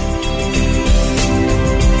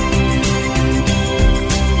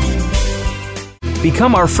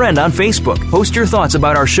 Become our friend on Facebook. Post your thoughts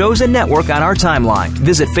about our shows and network on our timeline.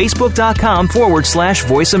 Visit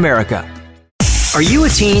facebook.com/Voice America. Are you a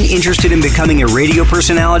teen interested in becoming a radio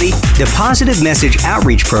personality? The Positive Message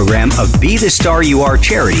Outreach Program of Be the Star You Are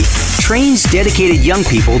charity trains dedicated young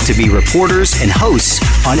people to be reporters and hosts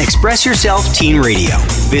on Express Yourself Teen Radio.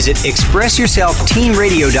 Visit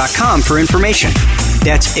expressyourselfteenradio.com for information.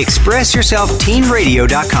 That's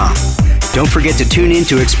expressyourselfteenradio.com. Don't forget to tune in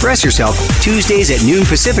to Express Yourself Tuesdays at noon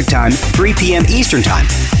Pacific Time, 3 p.m. Eastern Time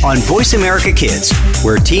on Voice America Kids,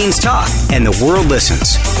 where teens talk and the world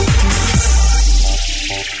listens.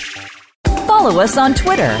 Follow us on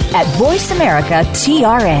Twitter at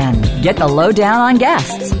VoiceAmericaTRN. Get the lowdown on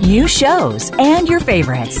guests, new shows, and your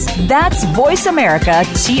favorites. That's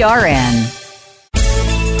VoiceAmericaTRN.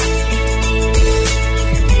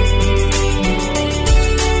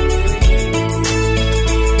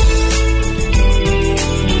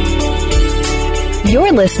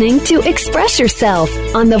 You're listening to Express Yourself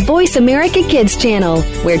on the Voice America Kids channel,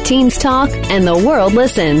 where teens talk and the world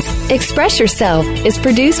listens. Express Yourself is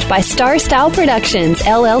produced by Star Style Productions,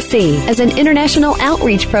 LLC, as an international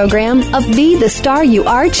outreach program of Be the Star You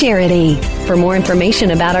Are charity. For more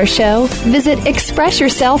information about our show, visit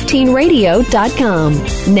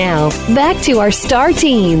expressyourselfteenradio.com. Now, back to our star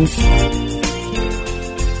teens.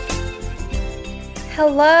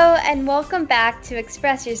 Hello, and welcome back to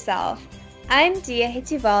Express Yourself. I'm Dia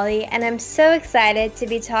Hituvali, and I'm so excited to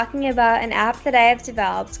be talking about an app that I have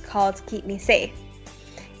developed called KeepMeSafe.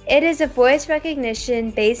 It is a voice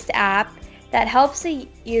recognition-based app that helps a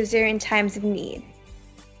user in times of need.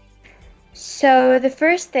 So the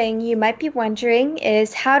first thing you might be wondering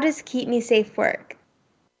is, how does KeepMeSafe work?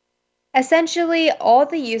 Essentially, all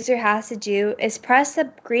the user has to do is press the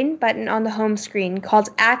green button on the home screen called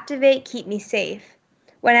Activate KeepMeSafe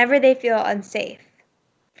whenever they feel unsafe.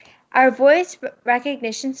 Our voice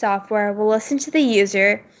recognition software will listen to the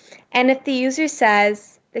user, and if the user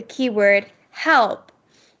says the keyword help,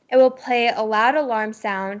 it will play a loud alarm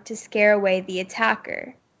sound to scare away the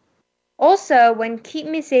attacker. Also, when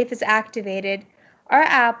KeepMeSafe is activated, our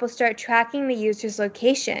app will start tracking the user's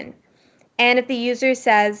location, and if the user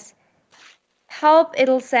says help,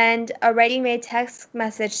 it'll send a ready-made text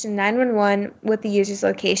message to 911 with the user's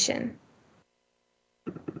location.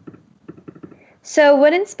 So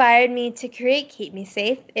what inspired me to create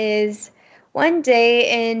KeepMeSafe is one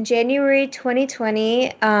day in January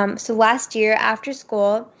 2020, so last year after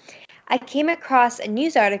school, I came across a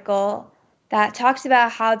news article that talks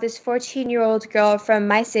about how this 14-year-old girl from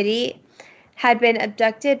my city had been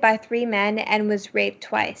abducted by 3 men and was raped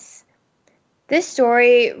twice. This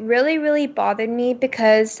story really bothered me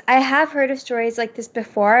because I have heard of stories like this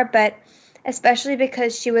before, but especially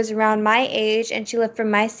because she was around my age and she lived from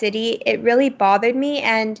my city, it really bothered me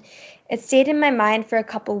and it stayed in my mind for a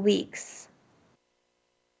couple weeks.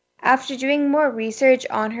 After doing more research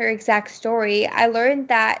on her exact story, I learned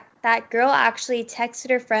that that girl actually texted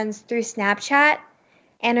her friends through Snapchat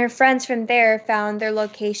and her friends from there found her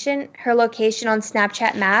location on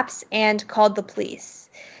Snapchat Maps, and called the police.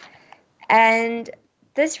 And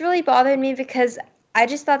this really bothered me because I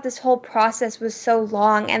just thought this whole process was so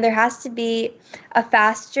long, and there has to be a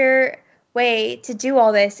faster way to do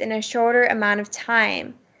all this in a shorter amount of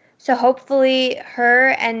time. So hopefully her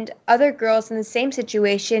and other girls in the same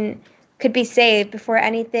situation could be saved before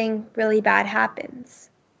anything really bad happens.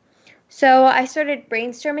 So I started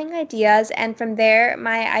brainstorming ideas, and from there,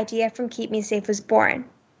 my idea from KeepMeSafe was born.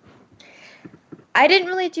 I didn't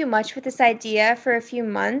really do much with this idea for a few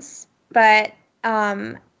months, but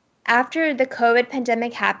after the COVID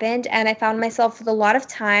pandemic happened and I found myself with a lot of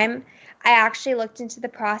time, I actually looked into the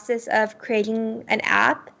process of creating an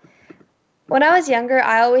app. When I was younger,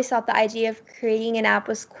 I always thought the idea of creating an app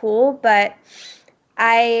was cool, but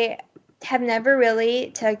I have never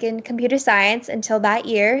really taken computer science until that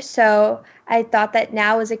year, so I thought that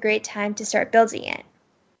now was a great time to start building it.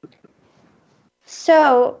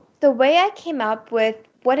 So the way I came up with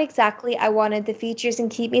what exactly I wanted the features in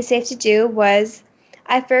KeepMeSafe to do was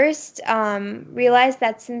I first realized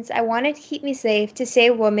that since I wanted KeepMeSafe to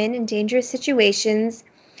save women in dangerous situations,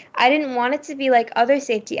 I didn't want it to be like other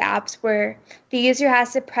safety apps where the user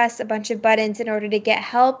has to press a bunch of buttons in order to get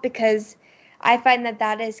help, because I find that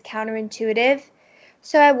that is counterintuitive.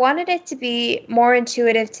 So I wanted it to be more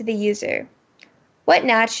intuitive to the user. What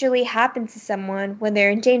naturally happens to someone when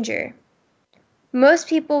they're in danger? Most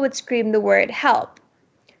people would scream the word help.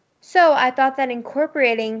 So I thought that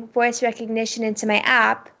incorporating voice recognition into my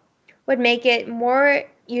app would make it more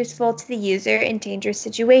useful to the user in dangerous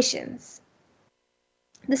situations.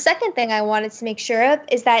 The second thing I wanted to make sure of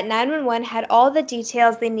is that 911 had all the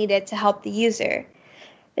details they needed to help the user.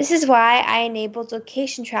 This is why I enabled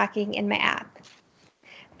location tracking in my app.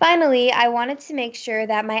 Finally, I wanted to make sure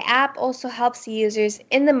that my app also helps the users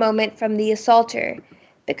in the moment from the assaulter.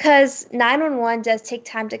 Because 911 does take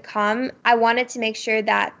time to come, I wanted to make sure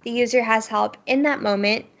that the user has help in that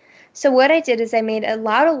moment. So what I did is I made a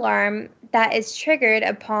loud alarm that is triggered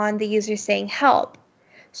upon the user saying help.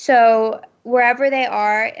 So wherever they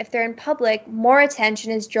are, if they're in public, more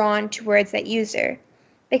attention is drawn towards that user.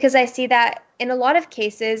 Because I see that in a lot of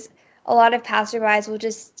cases, a lot of passerbys will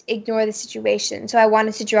just ignore the situation. So I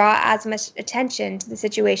wanted to draw as much attention to the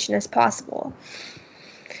situation as possible.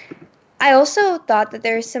 I also thought that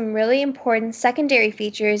there are some really important secondary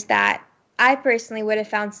features that I personally would have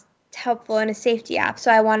found helpful in a safety app,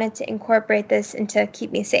 so I wanted to incorporate this into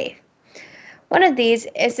KeepMeSafe. One of these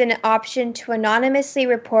is an option to anonymously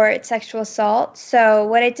report sexual assault. So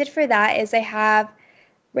what I did for that is I have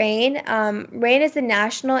RAIN. RAIN is the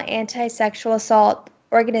National Anti-Sexual Assault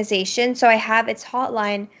Organization, so I have its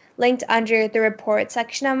hotline linked under the report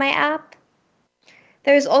section of my app.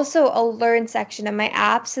 There's also a Learn section of my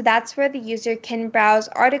app, so that's where the user can browse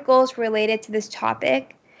articles related to this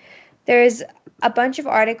topic. There's a bunch of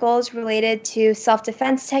articles related to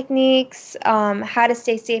self-defense techniques, how to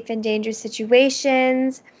stay safe in dangerous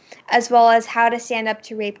situations, as well as how to stand up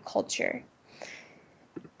to rape culture.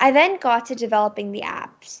 I then got to developing the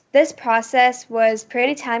apps. This process was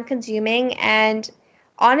pretty time-consuming, and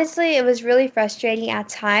honestly, it was really frustrating at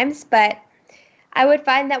times, but I would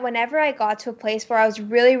find that whenever I got to a place where I was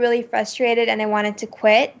really, really frustrated and I wanted to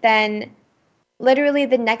quit, then literally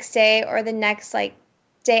the next day or the next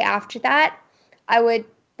day after that, I would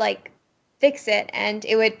fix it, and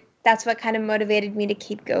that's what kind of motivated me to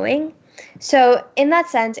keep going. So in that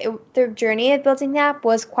sense, the journey of building the app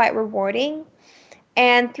was quite rewarding.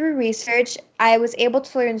 And through research, I was able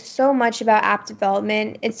to learn so much about app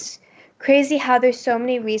development. It's crazy how there's so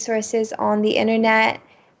many resources on the internet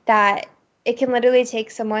that it can literally take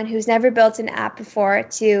someone who's never built an app before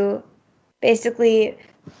to basically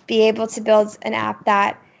be able to build an app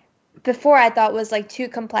that before I thought was too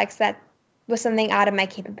complex, that was something out of my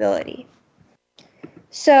capability.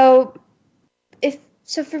 So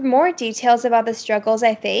for more details about the struggles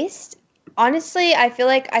I faced, honestly, I feel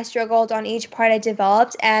like I struggled on each part I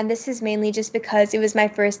developed, and this is mainly just because it was my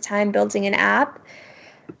first time building an app.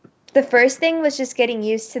 The first thing was just getting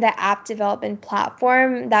used to the app development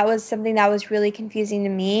platform. That was something that was really confusing to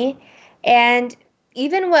me. And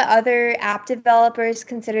even what other app developers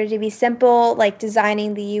consider to be simple, like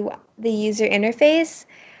designing the user interface,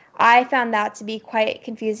 I found that to be quite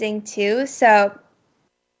confusing too. So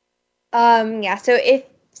even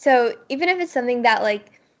if it's something that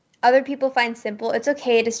other people find simple, it's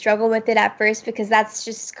okay to struggle with it at first, because that's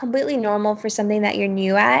just completely normal for something that you're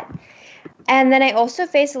new at. And then I also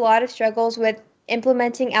faced a lot of struggles with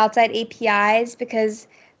implementing outside APIs, because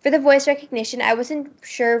for the voice recognition, I wasn't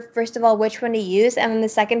sure, first of all, which one to use. And then the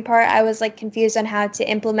second part, I was confused on how to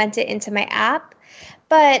implement it into my app.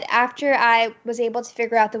 But after I was able to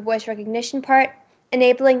figure out the voice recognition part,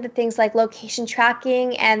 enabling the things like location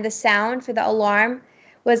tracking and the sound for the alarm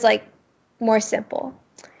was like more simple.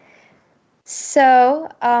 So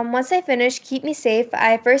once I finished Keep Me Safe,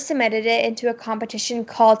 I first submitted it into a competition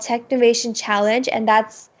called Technovation Challenge, and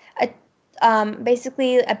that's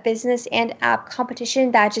basically a business and app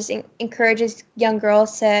competition that just encourages young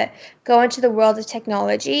girls to go into the world of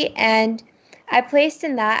technology. And I placed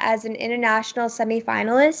in that as an international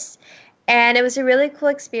semifinalist, and it was a really cool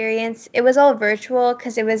experience. It was all virtual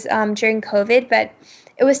because it was during COVID, but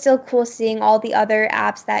it was still cool seeing all the other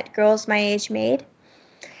apps that girls my age made.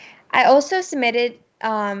 I also submitted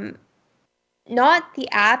not the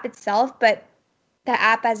app itself, but the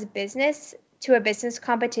app as a business to a business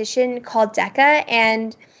competition called DECA,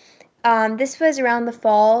 and this was around the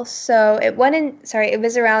fall, so it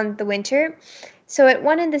was around the winter. So it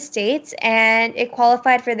won in the States, and it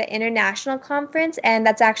qualified for the international conference, and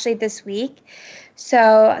that's actually this week.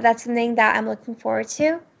 So that's something that I'm looking forward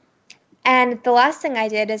to. And the last thing I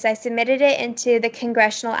did is I submitted it into the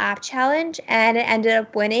Congressional App Challenge, and it ended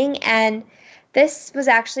up winning. And this was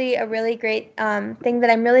actually a really great thing that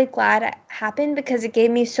I'm really glad happened because it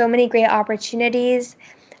gave me so many great opportunities.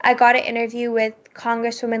 I got an interview with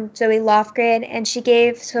Congresswoman Zoe Lofgren, and she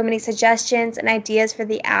gave so many suggestions and ideas for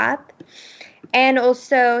the app. And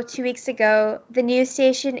also 2 weeks ago, the news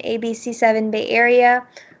station ABC7 Bay Area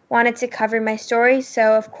wanted to cover my story,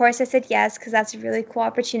 so of course I said yes because that's a really cool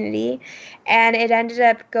opportunity. And it ended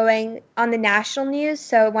up going on the national news,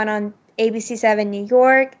 so it went on ABC7 New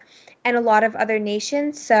York and a lot of other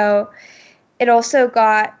nations. So it also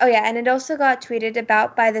got tweeted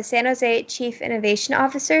about by the San Jose Chief Innovation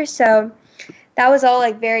Officer. So that was all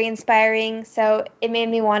like very inspiring. So it made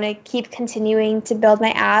me want to keep continuing to build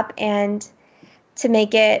my app and to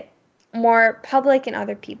make it more public and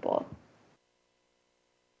other people.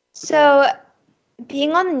 So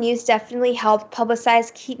being on the news definitely helped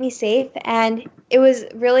publicize Keep Me Safe, and it was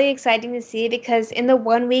really exciting to see because in the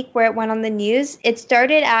 1 week where it went on the news, it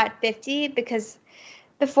started at 50 because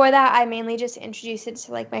before that I mainly just introduced it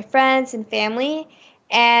to like my friends and family,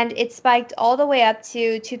 and it spiked all the way up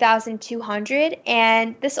to 2,200,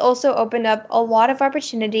 and this also opened up a lot of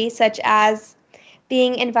opportunities such as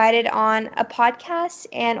being invited on a podcast,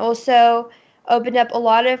 and also opened up a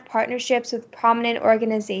lot of partnerships with prominent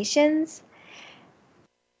organizations.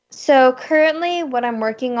 So currently what I'm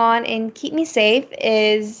working on in Keep Me Safe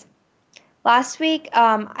is last week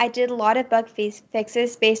I did a lot of bug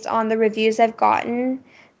fixes based on the reviews I've gotten.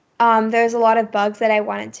 There's a lot of bugs that I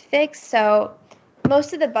wanted to fix, so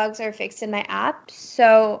most of the bugs are fixed in my app.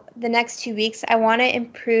 So the next 2 weeks I want to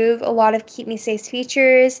improve a lot of Keep Me Safe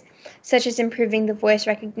features, such as improving the voice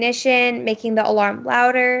recognition, making the alarm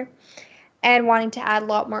louder, and wanting to add a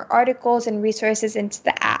lot more articles and resources into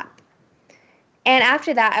the app. And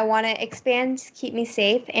after that, I want to expand Keep Me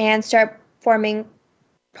Safe and start forming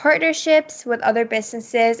partnerships with other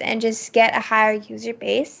businesses and just get a higher user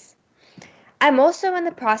base. I'm also in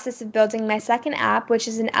the process of building my second app, which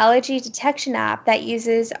is an allergy detection app that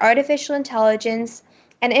uses artificial intelligence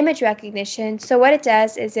and image recognition. So what it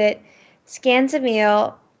does is it scans a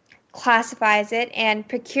meal, classifies it, and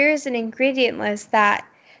procures an ingredient list that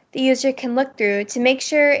the user can look through to make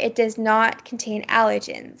sure it does not contain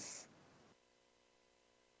allergens.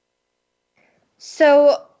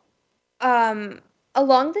 So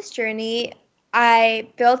along this journey, I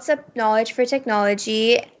built up knowledge for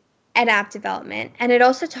technology and app development, and it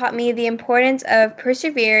also taught me the importance of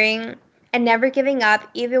persevering and never giving up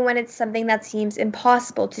even when it's something that seems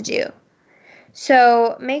impossible to do.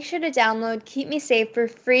 So make sure to download Keep Me Safe for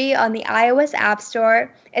free on the iOS App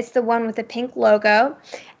Store. It's the one with the pink logo.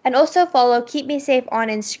 And also follow Keep Me Safe on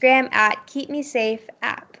Instagram at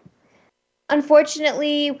KeepMeSafeApp.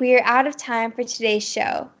 Unfortunately, we are out of time for today's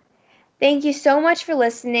show. Thank you so much for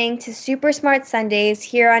listening to Super Smart Sundays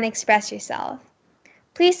here on Express Yourself.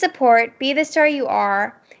 Please support Be the Star You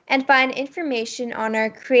Are and find information on our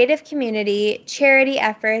creative community, charity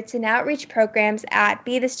efforts, and outreach programs at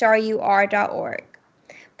BeTheStarYouAre.org.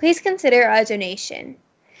 Please consider a donation.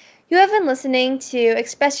 You have been listening to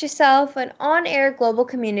Express Yourself, an on-air global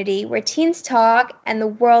community where teens talk and the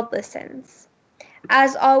world listens.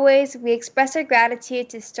 As always, we express our gratitude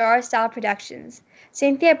to Star Style Productions,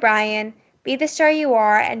 Cynthia Bryan, Be the Star You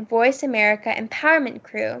Are, and Voice America Empowerment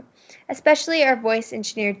Crew, especially our voice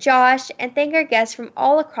engineer Josh, and thank our guests from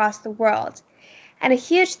all across the world. And a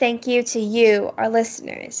huge thank you to you, our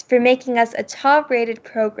listeners, for making us a top-rated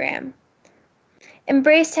program.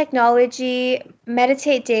 Embrace technology,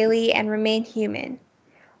 meditate daily, and remain human.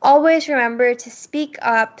 Always remember to speak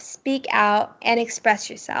up, speak out, and express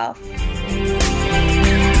yourself.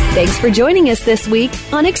 Thanks for joining us this week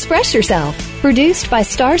on Express Yourself, produced by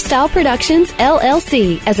Star Style Productions,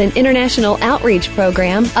 LLC, as an international outreach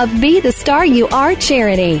program of Be the Star You Are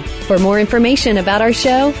charity. For more information about our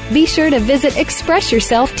show, be sure to visit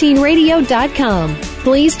ExpressYourselfTeenRadio.com.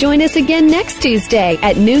 Please join us again next Tuesday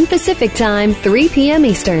at noon Pacific Time, 3 p.m.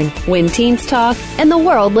 Eastern, when teens talk and the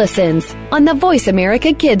world listens on the Voice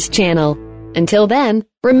America Kids channel. Until then,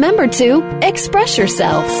 remember to express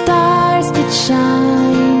yourself. Stars could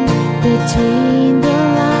shine between the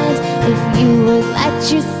lines if you would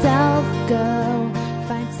let yourself go.